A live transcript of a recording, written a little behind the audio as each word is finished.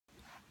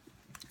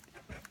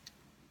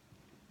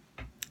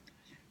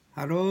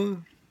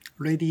Hello,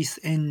 ladies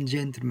and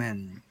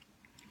gentlemen.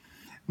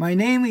 My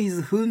name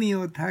is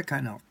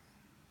fumio.takano.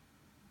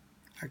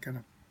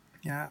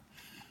 Yeah.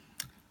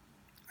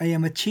 I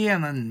am a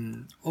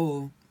chairman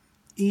of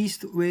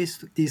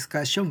East-West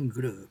Discussion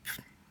Group.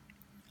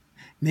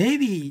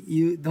 Maybe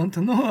you don't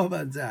know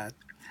about that,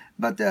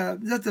 but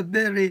that's a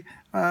very,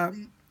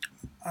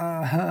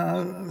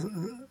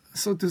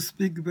 so to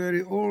speak,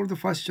 very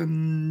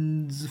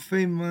old-fashioned,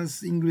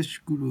 famous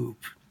English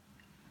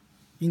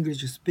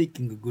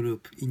speaking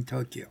group in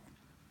Tokyo.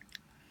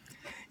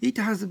 It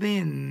has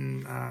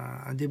been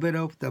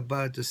developed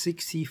about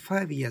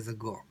 65 years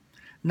ago.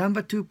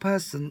 Number 2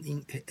 person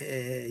in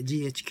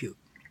GHQ,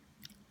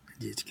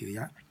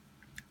 yeah.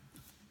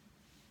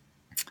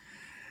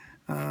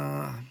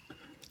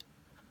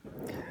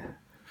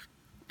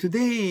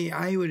 Today,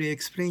 I will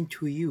explain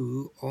to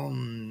you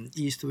on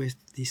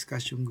East-West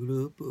Discussion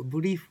Group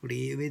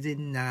briefly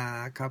within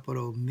a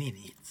couple of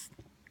minutes.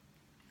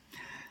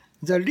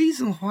 The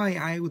reason why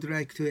I would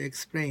like to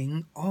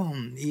explain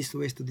on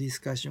East-West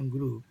Discussion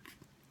Group,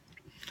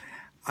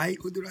 I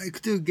would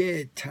like to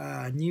get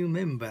a new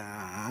member,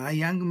 a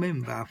young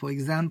member, for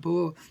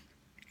example,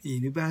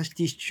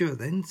 university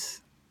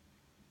students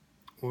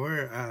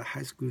or a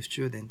high school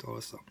student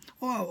also.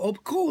 Or,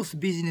 of course,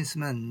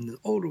 businessmen,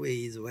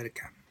 always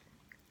welcome.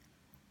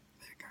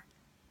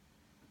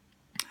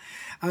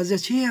 As the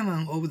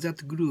chairman of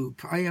that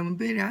group, I am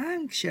very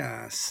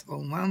anxious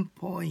on one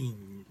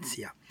point,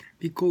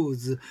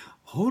 because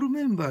whole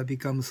member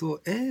become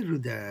so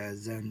elder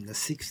than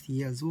 60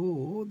 years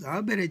old,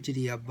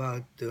 averagely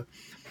about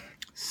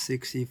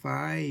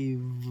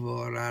 65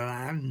 or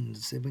around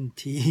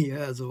 70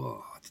 years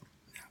old.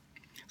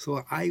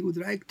 So I would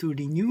like to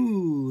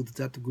renew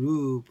that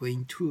group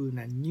into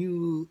a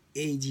new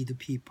aged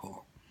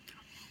people.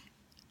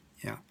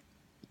 Yeah.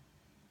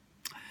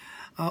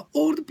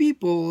 Old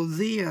people,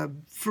 they are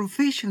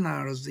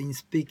professionals in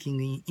speaking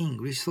in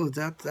English, so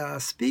that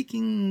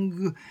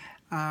speaking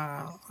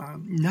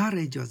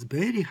knowledge was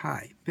very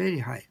high.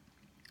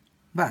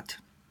 But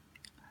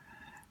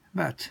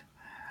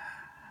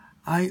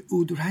I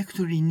would like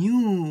to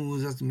renew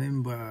that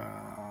member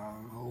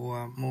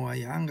or more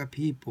younger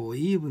people,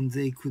 even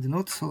they could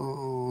not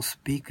so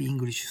speak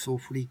English so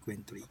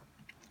frequently.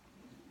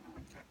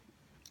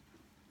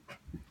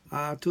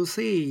 To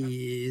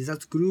say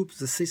that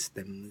group's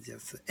system,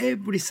 just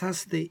every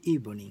Thursday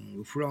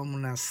evening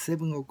from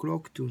 7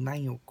 o'clock to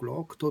 9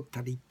 o'clock,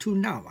 totally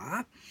 2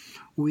 hours,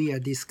 we are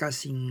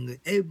discussing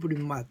every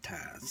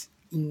matters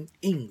in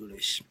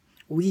English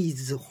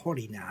with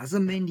foreigners,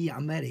 mainly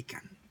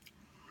American.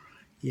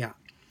 Yeah.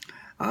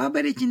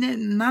 Average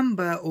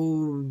number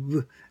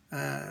of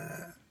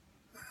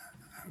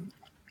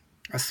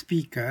a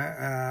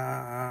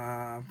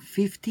speaker,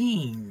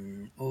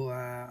 15 or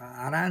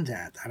around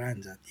that,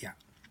 yeah.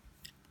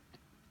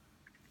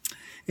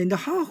 And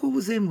half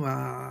of them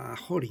were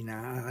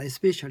foreigner,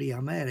 especially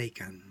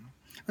American.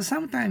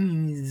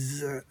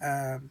 Sometimes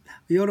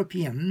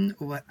European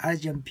or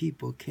Asian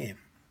people came,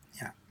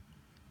 yeah.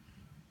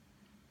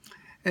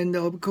 And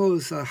of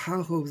course,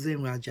 half of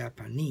them were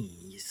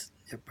Japanese.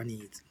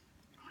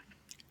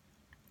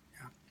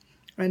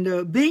 And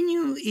the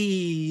venue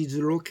is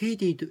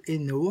located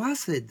in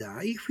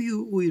Waseda. If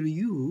you will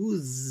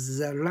use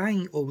the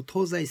line of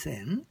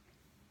Tozai-sen,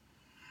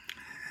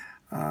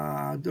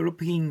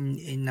 dropping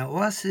in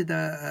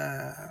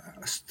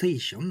Waseda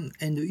station,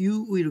 and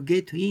you will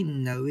get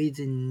in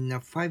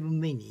within 5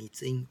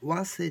 minutes in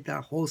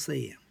Waseda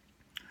Hosein.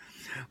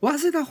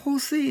 Waseda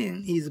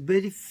Hosein is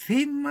very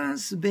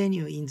famous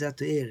venue in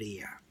that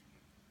area.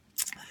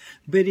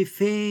 Very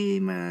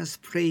famous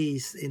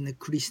place in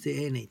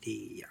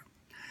Christianity.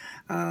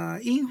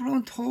 In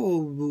front of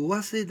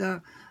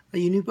Waseda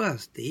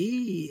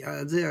University,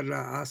 there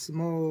are a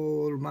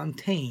small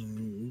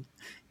mountain.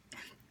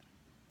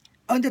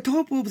 On the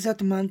top of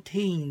that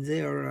mountain,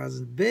 there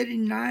is a very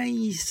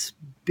nice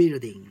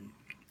building,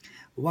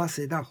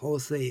 Waseda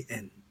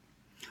Hosein.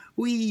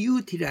 We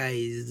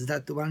utilize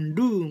that one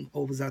room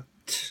of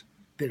that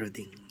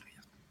building.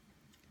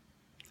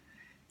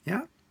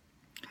 Yeah?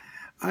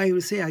 I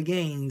will say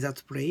again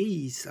that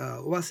place,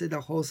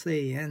 Waseda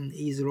Hosein,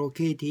 is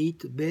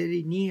located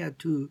very near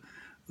to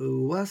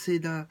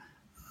Waseda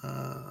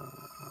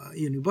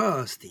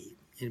University.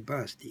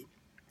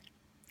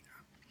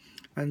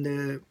 And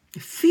the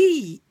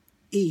fee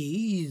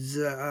is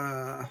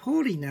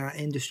foreigner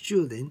and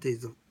student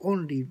is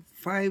only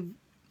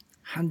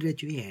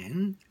 500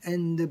 yen,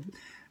 and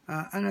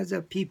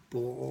another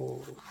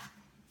people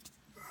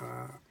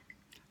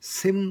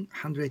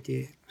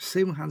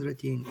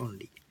 700 yen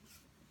only.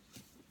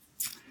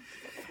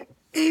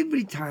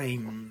 Every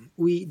time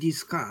we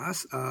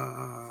discuss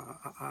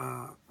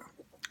on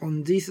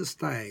this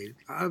style,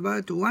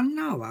 about 1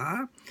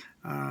 hour,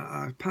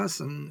 a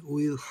person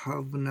will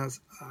have a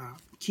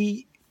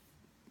key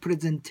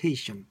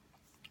presentation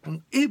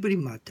on every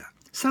matter.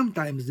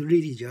 Sometimes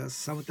religious,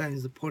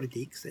 sometimes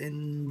politics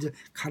and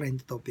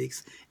current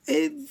topics.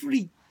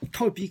 Every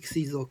topic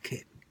is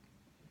okay.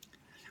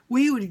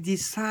 We will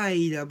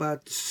decide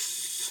about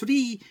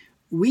 3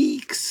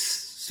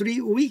 weeks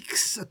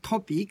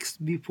topics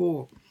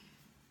before,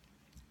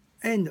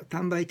 and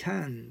turn by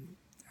turn,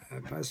 a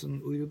person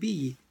will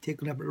be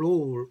taking up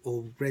role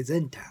of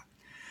presenter.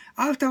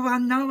 After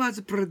 1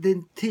 hour's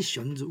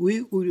presentations,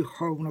 we will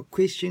have a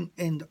question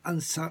and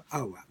answer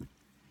hour.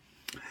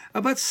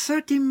 About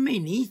 30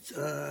 minutes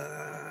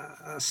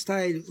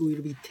style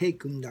will be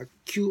taken the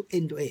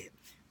Q&A,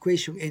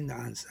 question and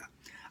answer.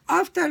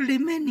 After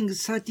remaining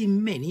 30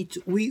 minutes,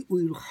 we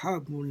will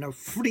have a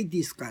free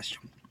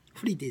discussion.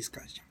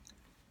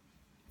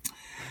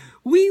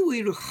 We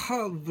will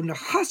have a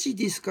harsh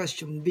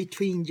discussion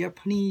between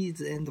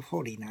Japanese and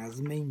foreigners,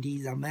 mainly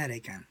the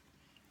American.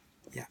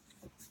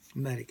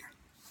 American.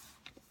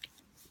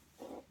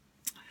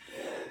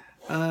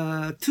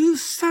 To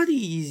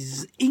study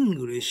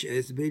English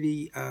is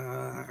very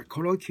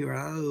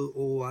colloquial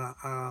or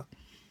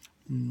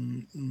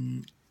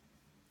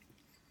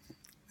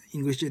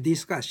English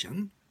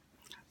discussion.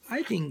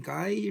 I think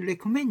I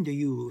recommend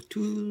you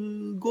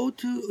to go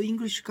to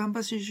English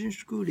conversation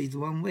school is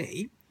one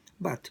way,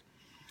 but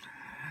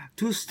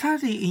to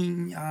study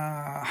in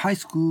high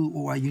school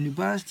or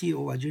university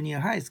or junior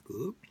high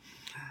school,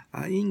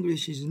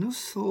 English is not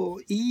so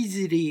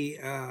easily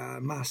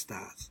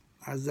mastered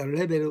as the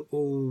level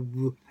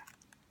of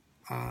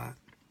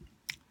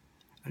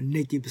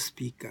native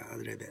speaker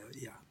level.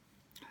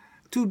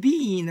 To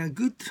be in a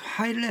good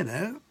high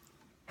level,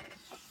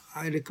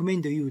 I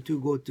recommend you to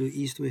go to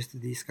East-West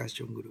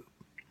Discussion Group.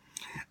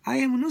 I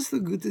am not so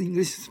good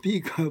English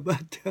speaker,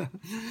 but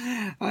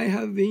I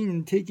have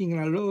been taking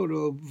a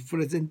role of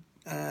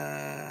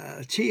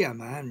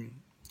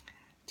chairman.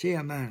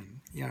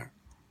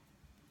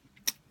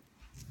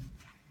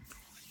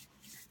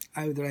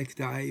 I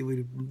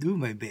will do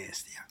my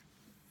best.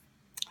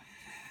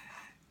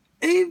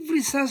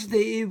 Every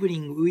Thursday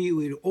evening, we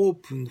will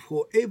open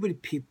for every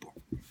people.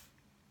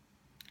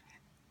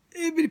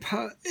 Every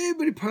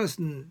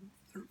person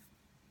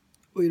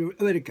will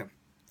welcome.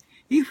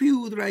 If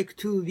you would like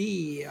to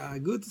be a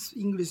good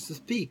English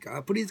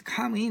speaker, please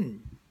come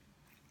in.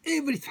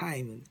 Every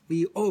time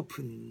we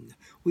open,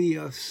 we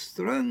are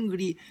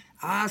strongly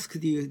ask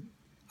you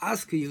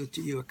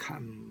to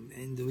come,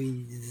 and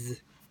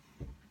with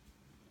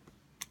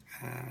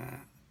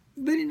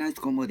very nice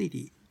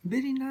commodity,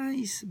 very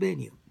nice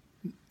venue,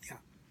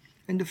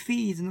 and the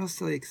fee is not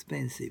so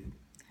expensive.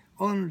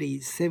 Only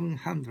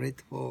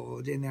 700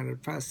 for general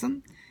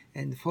person,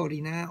 and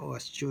foreigner or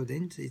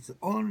student is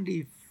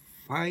only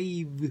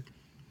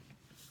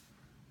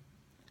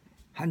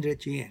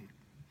 500 yen.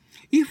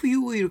 If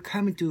you will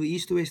come to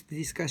East-West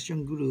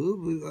Discussion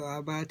Group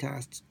about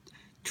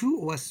 2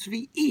 or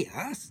 3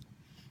 years,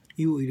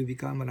 you will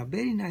become a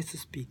very nice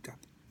speaker.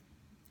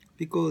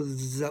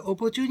 Because the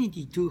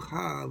opportunity to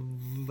have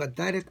a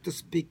direct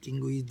speaking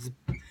with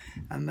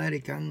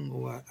American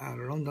or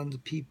London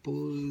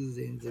people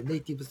and the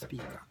native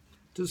speaker.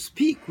 To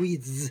speak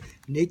with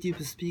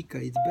native speaker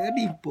is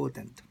very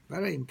important,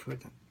 very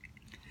important.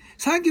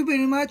 Thank you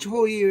very much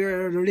for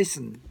your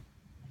listen.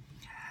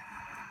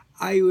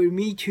 I will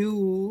meet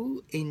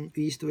you in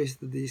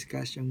East-West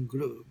Discussion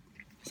Group.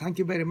 Thank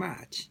you very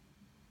much.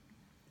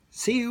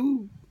 See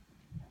you.